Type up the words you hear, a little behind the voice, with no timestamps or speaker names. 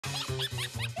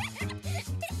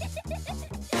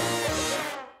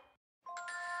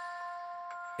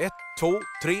2,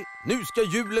 3, nu ska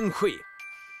julen ske.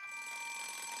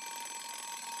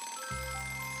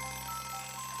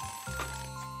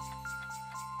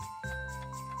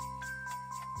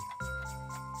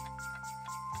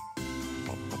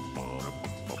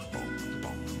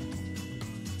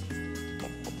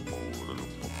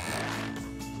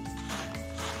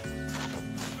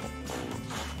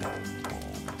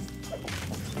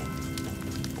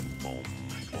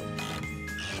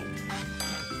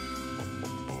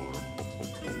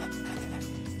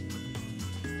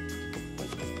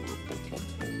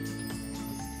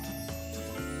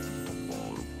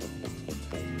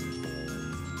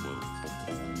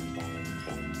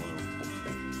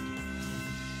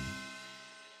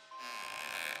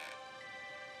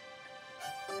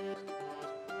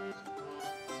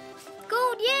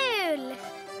 God jul!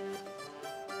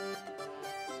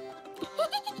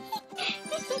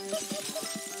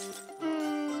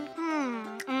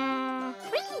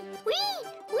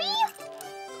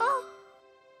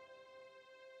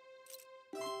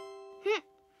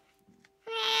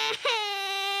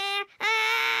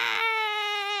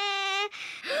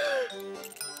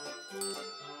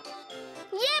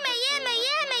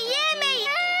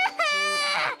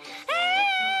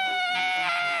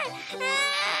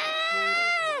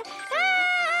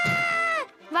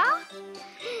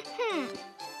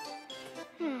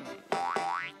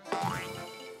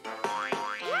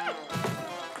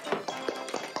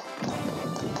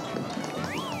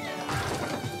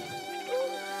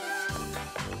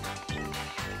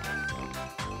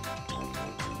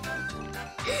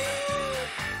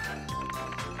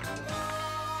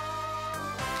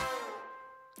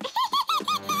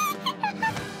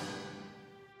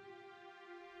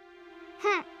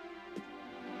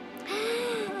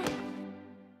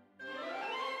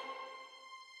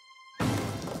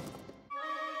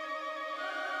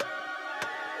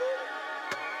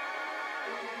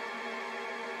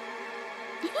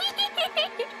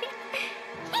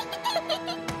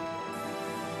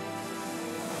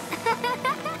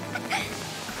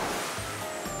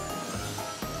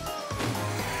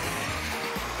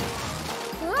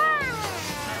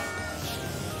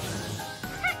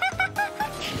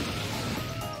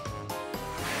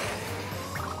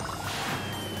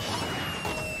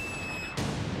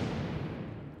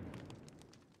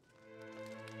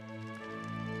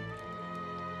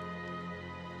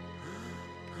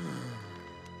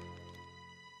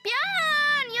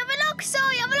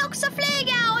 Jag vill också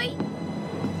flyga! Oj!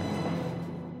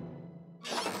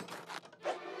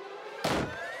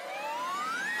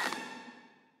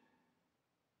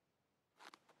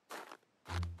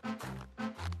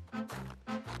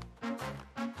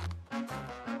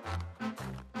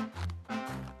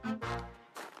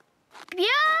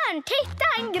 Björn, titta,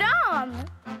 en gran!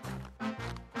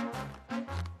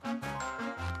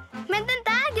 Men den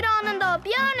där granen då?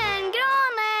 Björnen,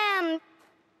 granen!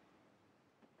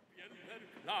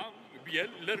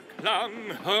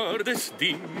 Bjällerklang hördes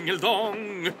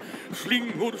dingeldong,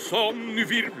 slingor som nu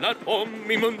virvlar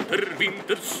om i munter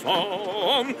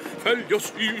vintersång. Följ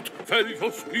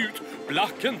oss ut,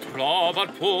 blacken travar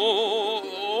på.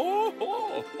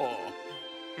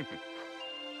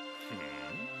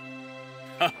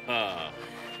 Haha,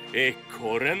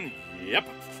 ekorren, japp.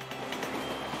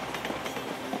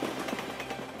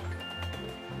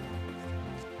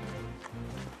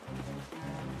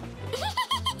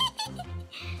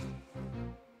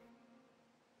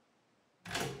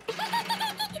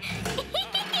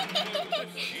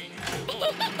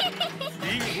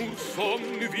 Slingor som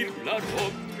nu virvlar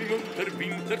om i munter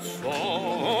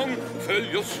vintersång.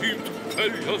 Följ oss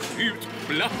ut,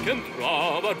 blacken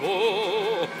travar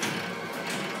på.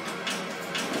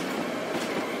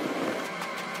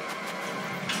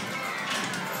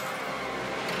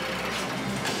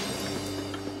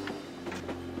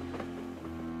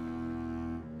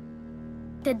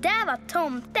 Det där var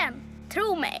tomten,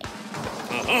 tro mig.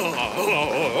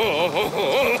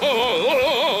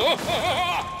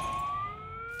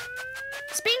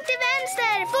 Spring till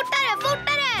vänster, fortare,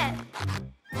 fortare!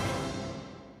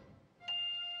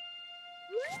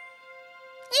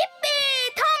 Jippi,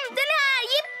 tomten här!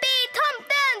 Jippi,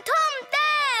 tomten!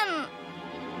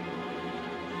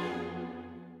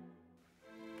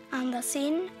 Andas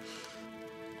in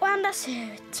och andas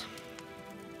ut.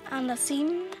 Andas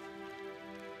in.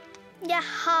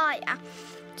 Jaha, ja.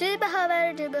 Du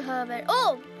behöver. Du behöver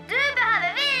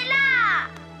vila!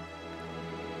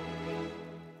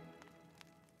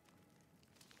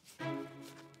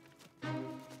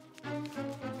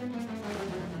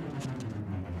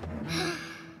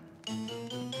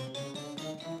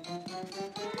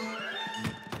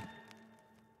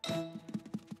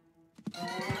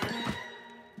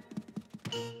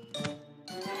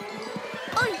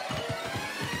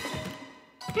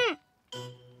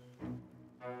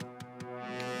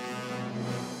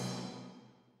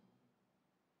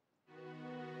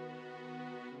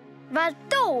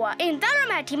 Vadå? Inte alla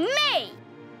de här till mig?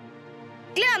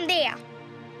 Glöm det.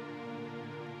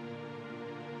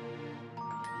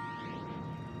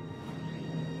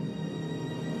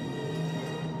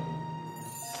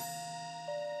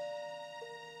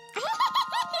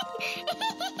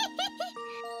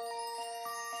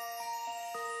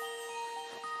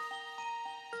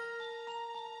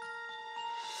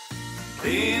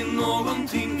 Det är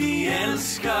någonting vi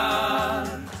älskar,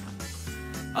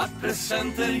 att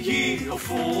presenter ge och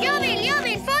få. Jag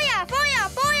vill, får jag?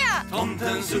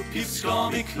 Tomtens uppgift ska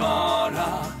vi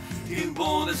klara, till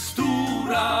både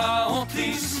stora och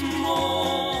till små.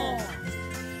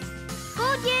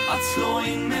 God jul! Att slå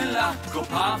in med lack och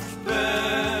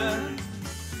papper,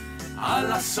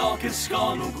 alla saker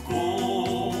ska nog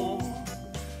gå.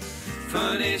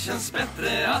 För det känns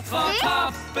bättre att vara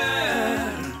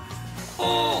tapper,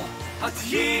 och att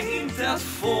ge inte att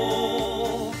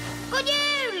få. God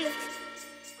jul!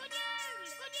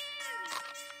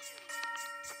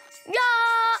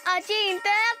 Ja, att ge inte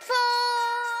att få.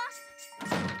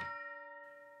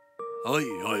 Oj.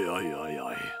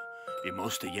 Vi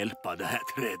måste hjälpa det här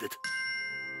trädet.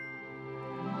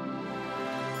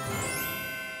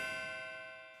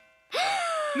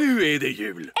 Nu är det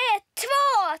jul. 1, 2,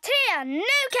 3, nu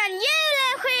kan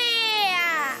julen ske!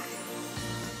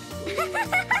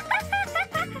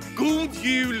 God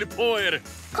jul på er!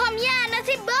 Kom gärna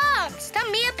tillbaks, ta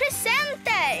med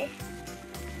presenter.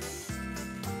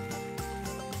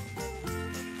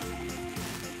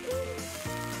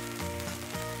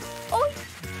 Oj!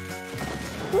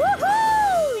 Woho!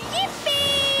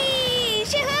 Yippee!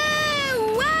 Tjoho!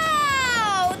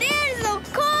 Wow! Det är så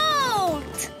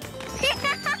coolt!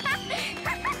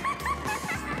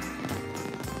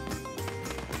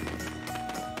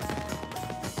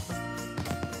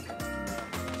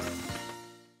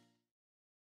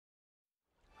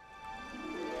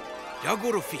 Jag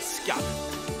går och fiskar.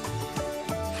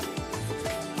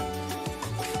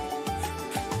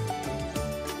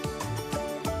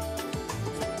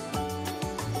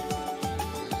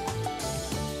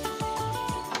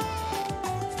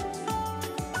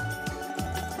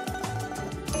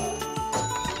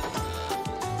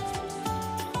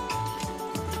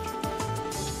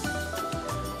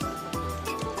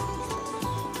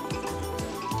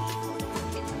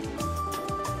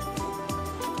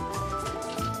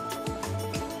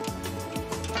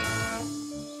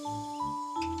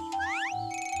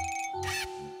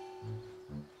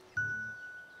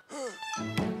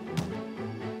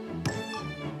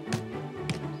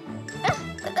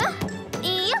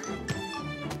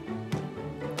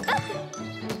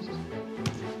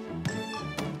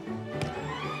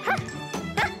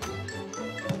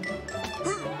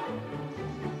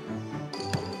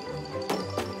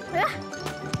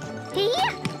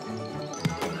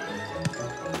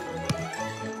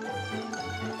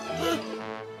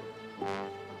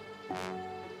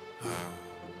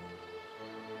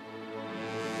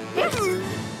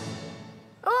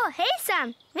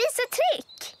 Hejsan! Visa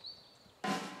trick!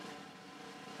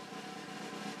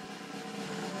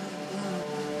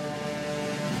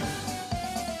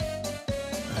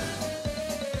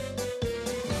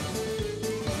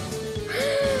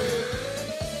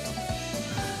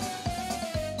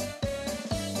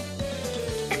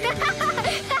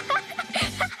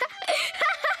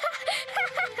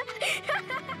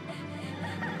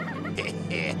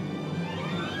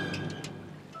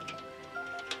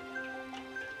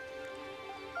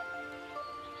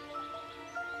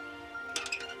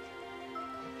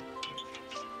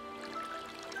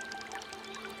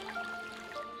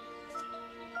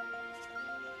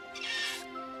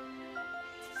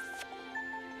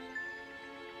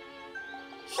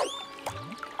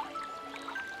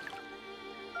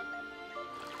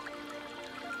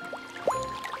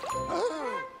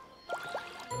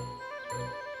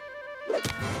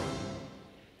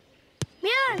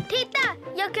 Björn, titta!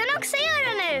 Jag kan också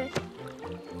göra nu.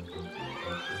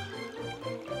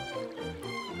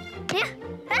 Ja.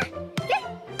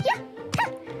 Ja.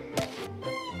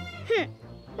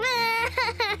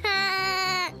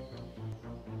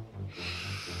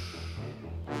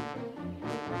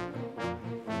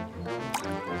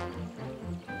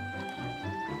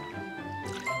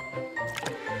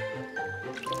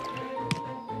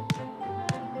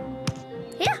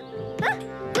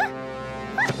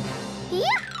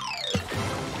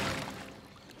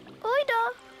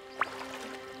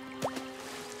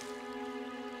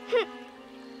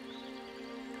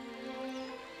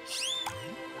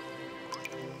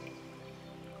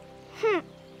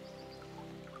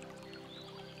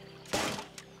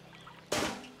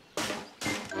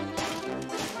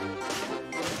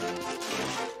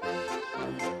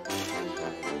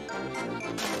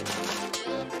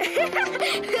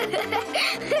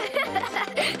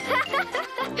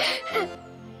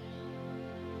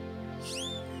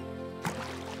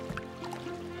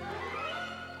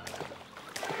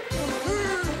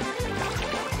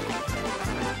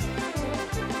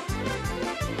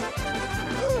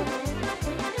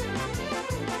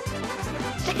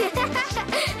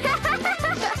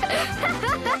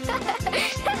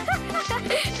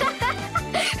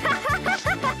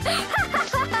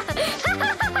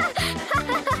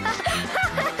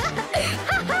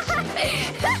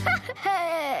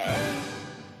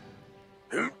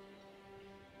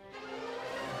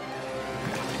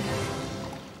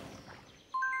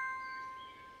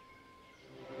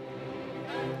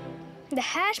 De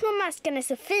här små maskarna är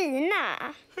så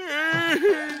fina.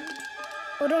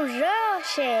 Och de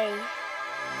rör sig.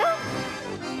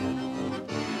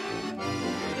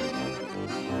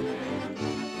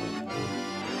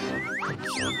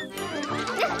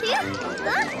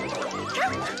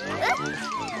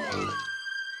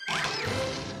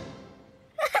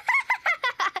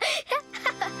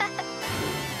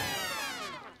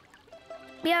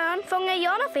 Björn, fångar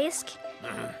jag någon fisk?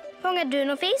 Fångar du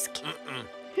någon fisk?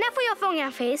 När får jag fånga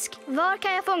en fisk? Var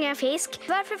kan jag fånga en fisk?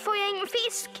 Varför får jag ingen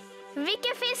fisk?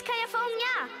 Vilken fisk kan jag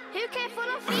fånga? Hur kan jag få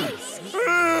någon fisk?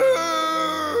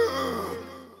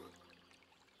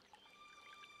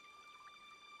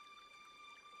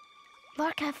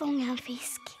 Var kan jag fånga en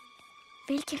fisk?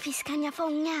 Vilken fisk kan jag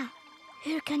fånga?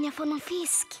 Hur kan jag få någon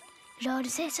fisk? Rör det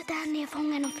sig så där när jag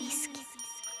fångar någon fisk?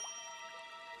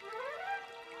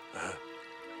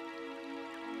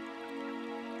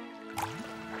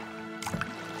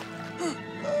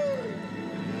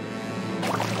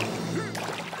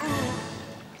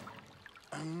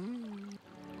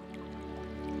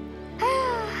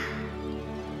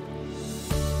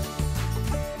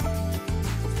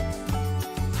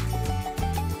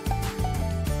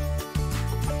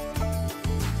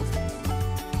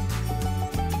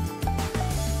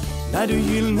 När du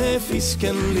gyllene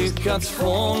fisken lyckats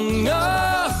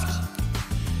fånga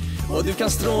och du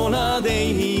kan stråla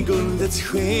dig i guldets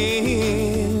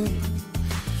sken,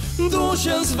 då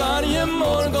känns varje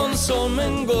morgon som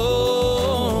en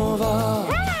gåva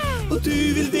och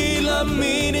du vill dela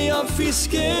med dig av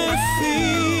fiskefin.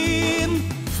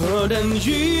 För den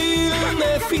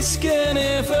gyllene fisken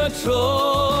är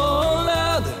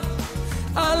förtrollad,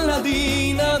 alla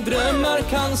dina drömmar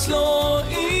kan slå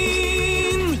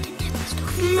in.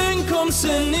 Men kom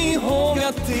sen ihåg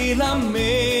att dela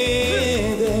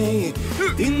med dig.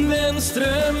 Din väns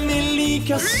dröm är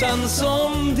lika sann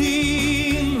som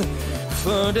din.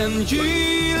 För den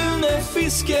gyllene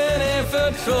fisken är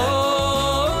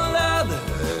förtrollad,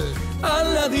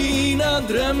 alla dina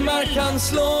drömmar kan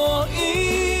slå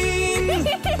in.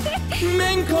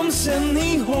 Men kom sen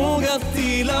ihåg att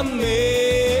dela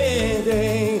med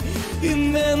dig.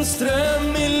 Din väns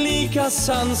dröm är lika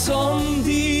sann som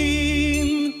din.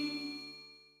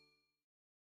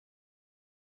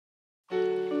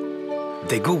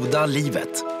 Det goda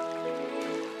livet.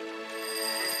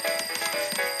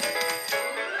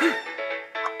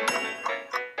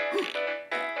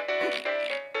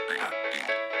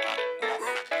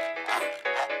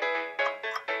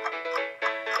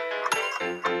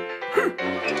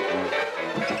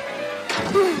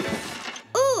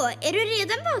 Är du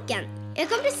redan vaken? Jag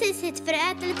kom precis hit för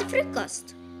att äta lite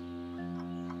frukost.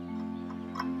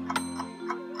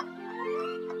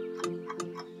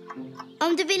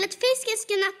 Om du vill att fisken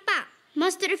ska nappa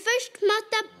måste du först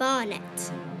mata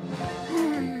barnet.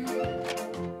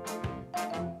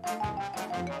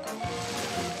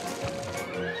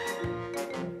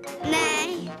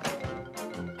 Nej.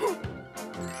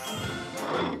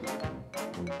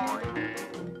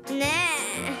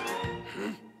 Nej.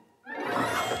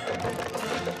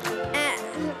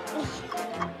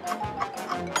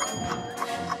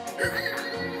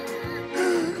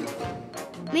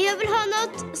 Men jag vill ha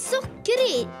något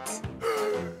sockrigt.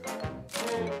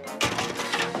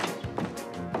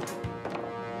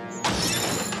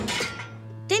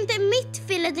 Det är inte mitt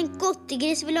fel att en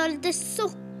gottegris vill ha lite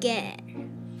socker.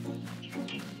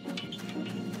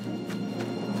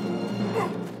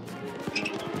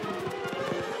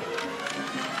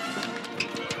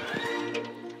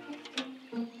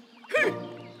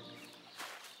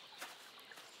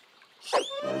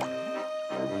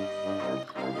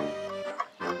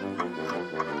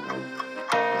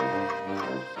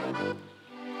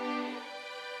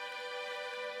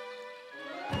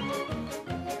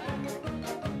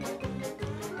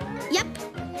 Japp.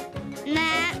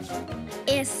 Nej,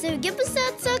 är jag sugen på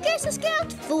sötsaker så ska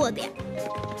jag få det.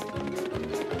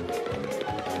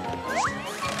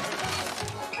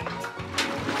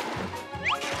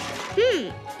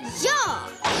 ja!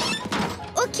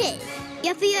 Okej,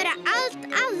 jag får göra allt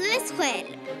alldeles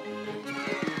själv.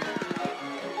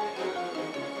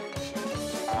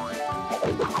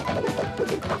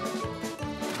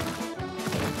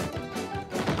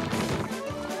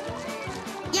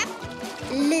 Ja,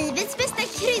 livets bästa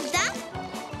krydda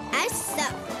är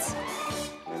sött.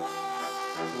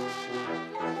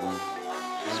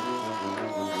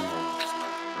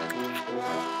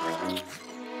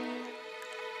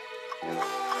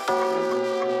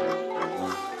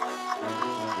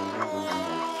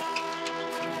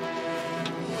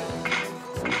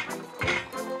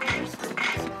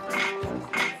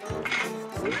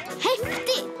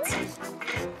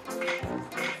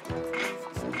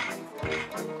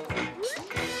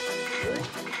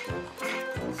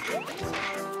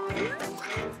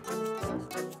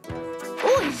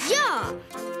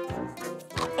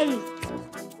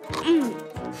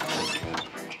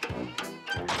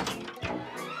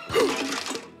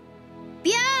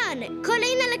 Björn, kolla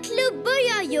in alla klubbor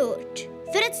jag har gjort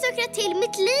för att sockra till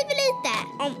mitt liv lite.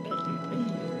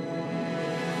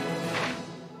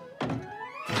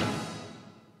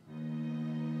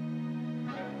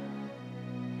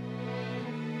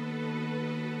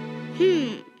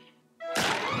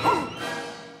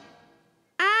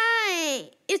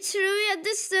 Aj, jag tror jag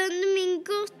hade sönder min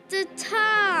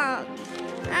gottetag.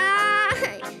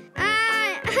 Aj,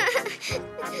 aj,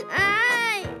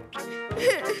 aj.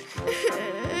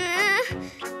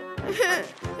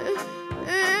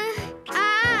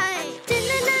 Aj.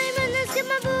 Tänderna i munnen ska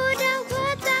man vårda och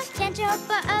sköta. Kanske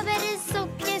hoppa över det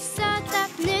sockersöta.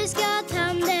 Nu ska jag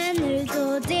tanden ut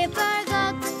och det är för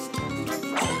gott.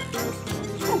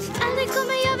 Aldrig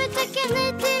kommer jag väl tacka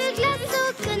nej till glass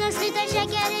och kunna sluta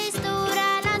käka i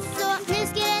stora lasso. Nu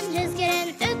ska den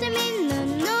ut ur min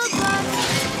mun och bort.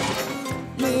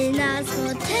 Mina små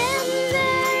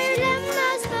tänder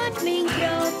lämnar snart min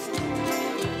kropp.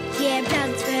 Ge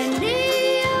plats för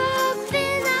nya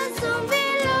fina som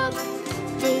vill upp.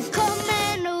 Det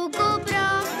kommer nog gå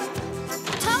bra.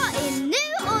 Ta in nu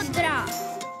och dra.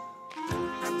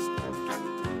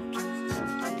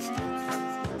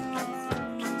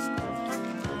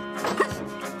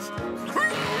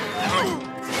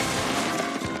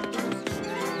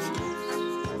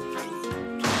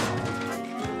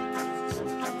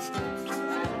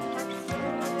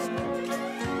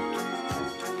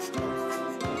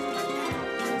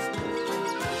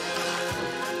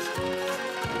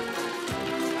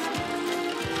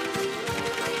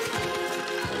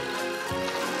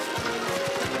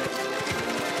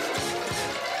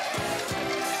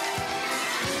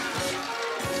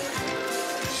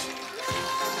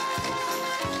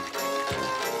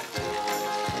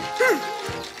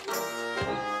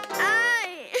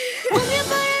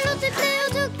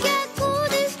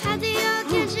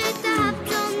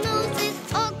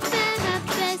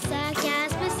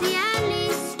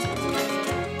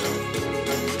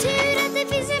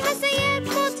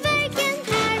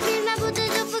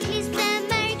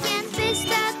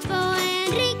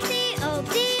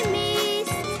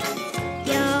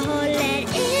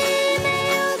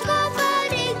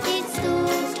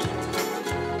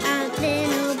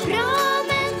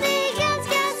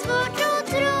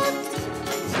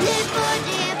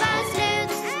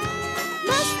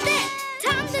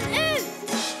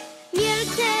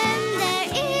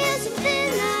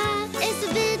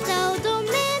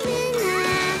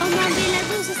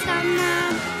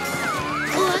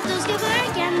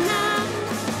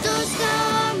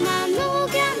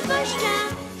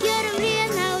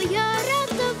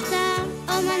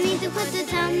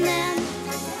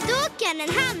 Den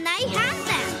hamna i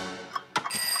handen.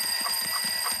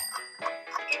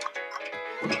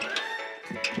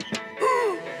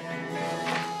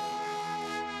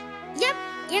 Japp,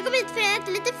 jag kom hit för att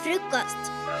äta lite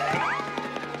frukost.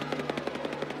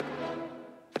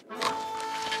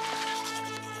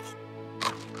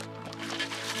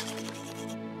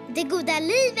 Det goda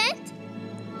livet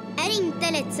är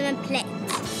inte lätt som en plätt.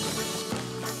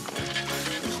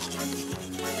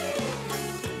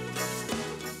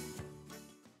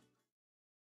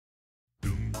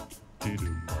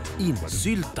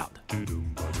 Insyltad.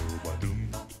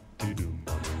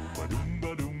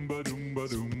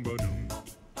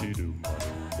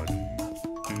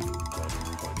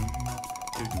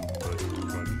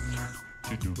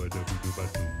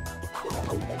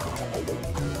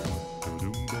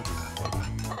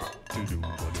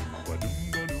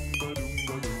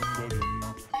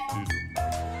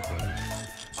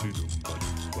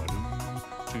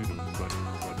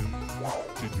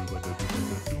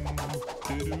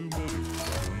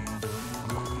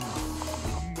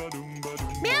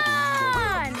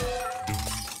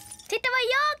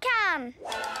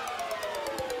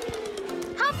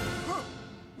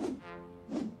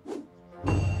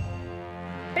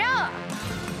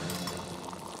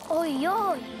 Oj,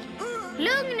 oj.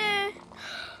 Lugn nu.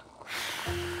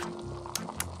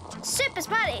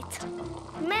 Supersmarrigt.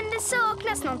 Men det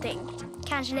saknas någonting.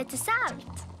 Kanske lite salt.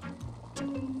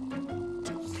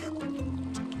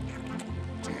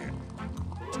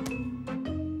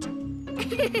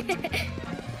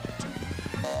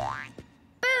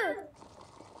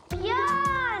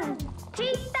 Björn!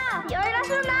 Titta! Jag är en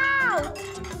astronaut!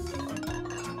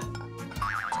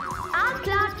 Allt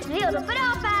klart, redo för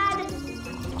avfärd!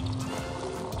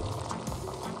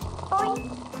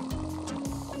 Oj!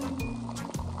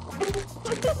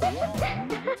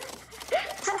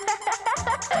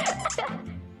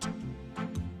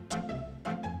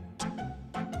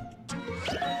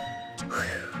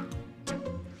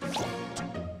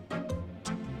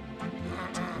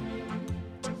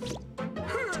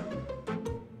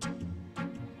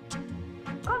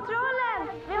 Kontrollen!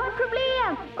 Vi har ett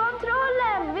problem!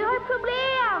 Kontrollen! Vi har ett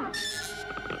problem!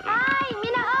 Aj,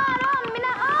 mina öron!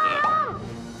 Mina öron!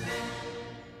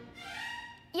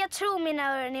 Jag tror mina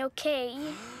öron är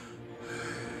okej.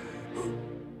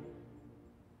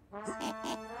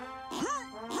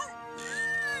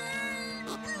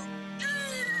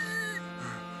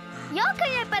 Jag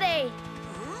kan hjälpa dig!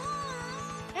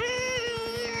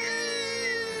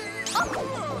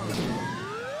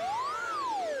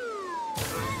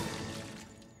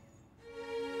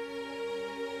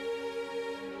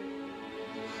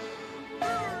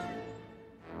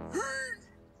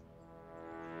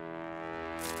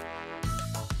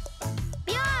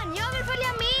 Björn, jag vill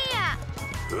följa med!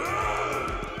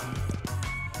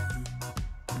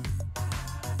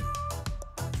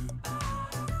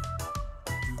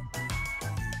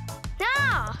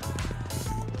 Ja!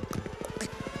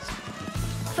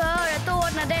 För att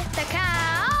ordna detta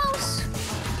kaos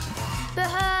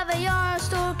behöver jag en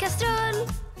stor kastrull.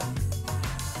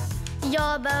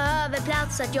 Jag behöver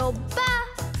plats att jobba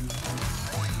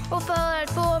och för att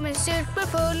få min super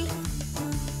full.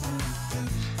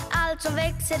 Allt som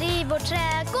växer i vår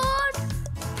trädgård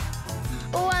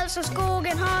och allt som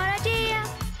skogen har att ge.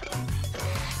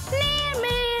 Ner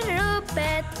med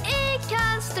rubbet i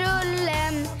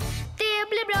kastrullen. Det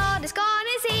blir bra, det ska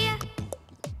ni se.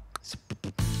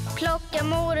 Plocka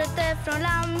morötter från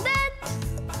landet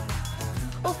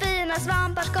och fina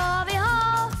svampar ska vi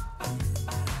ha.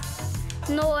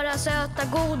 Några söta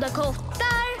goda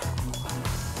kottar.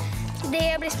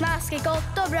 Det blir smaskigt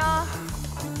gott och bra.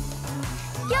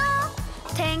 Jag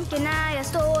tänker när jag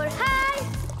står här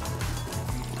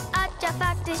att jag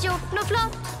faktiskt gjort något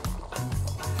flott.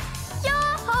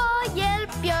 Jag har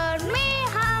hjälpt Björn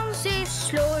med hans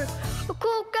sysslor och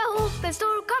koka ihop en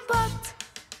stor kompott.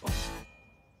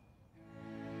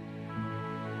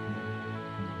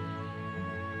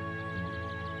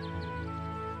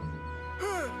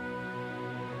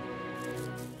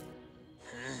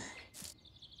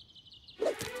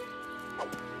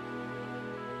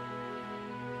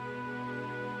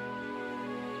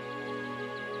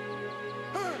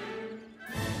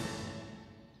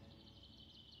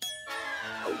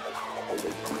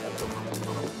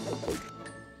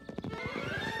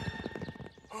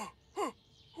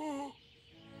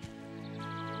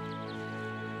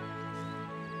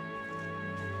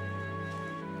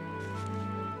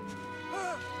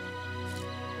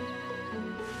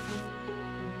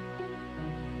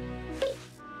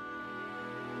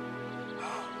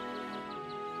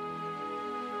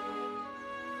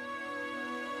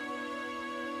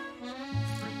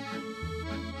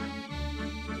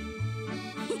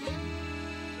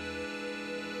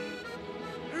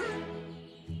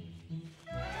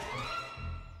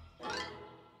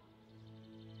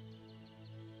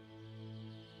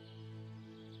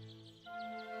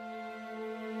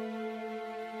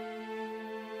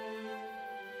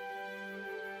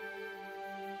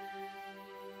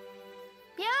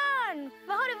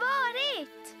 Vad har det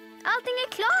varit? Allting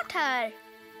är klart här.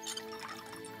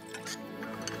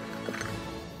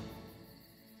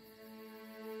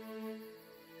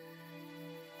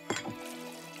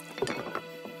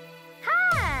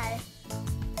 Här!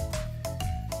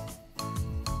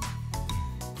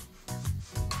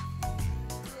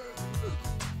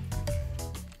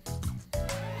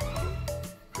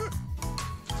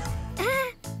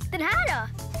 Den här då?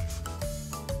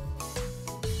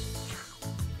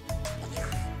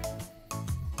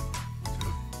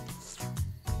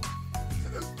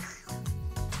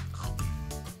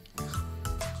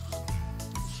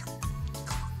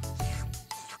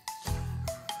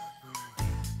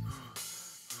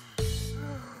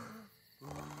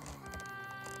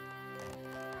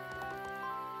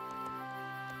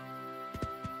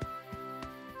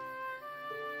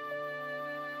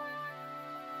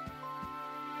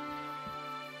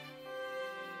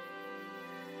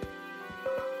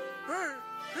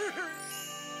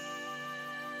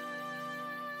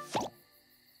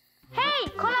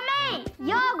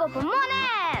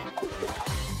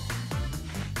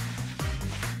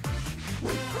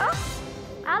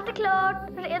 är klart.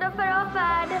 Redo för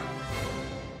avfärd.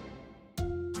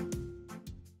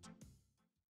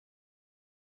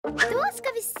 Då ska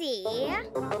vi se.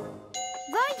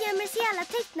 Var gömmer sig alla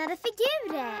tecknade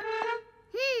figurer?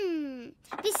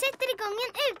 Vi sätter igång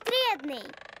en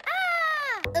utredning.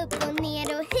 Upp och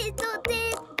ner och hit och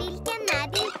dit. Vilken är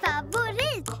din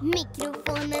favorit?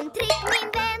 Mikrofonen, tryck min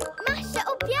vän. Masha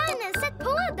och Björnen, sätt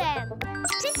på den.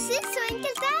 Precis så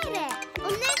enkelt är det.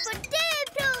 Och nu får du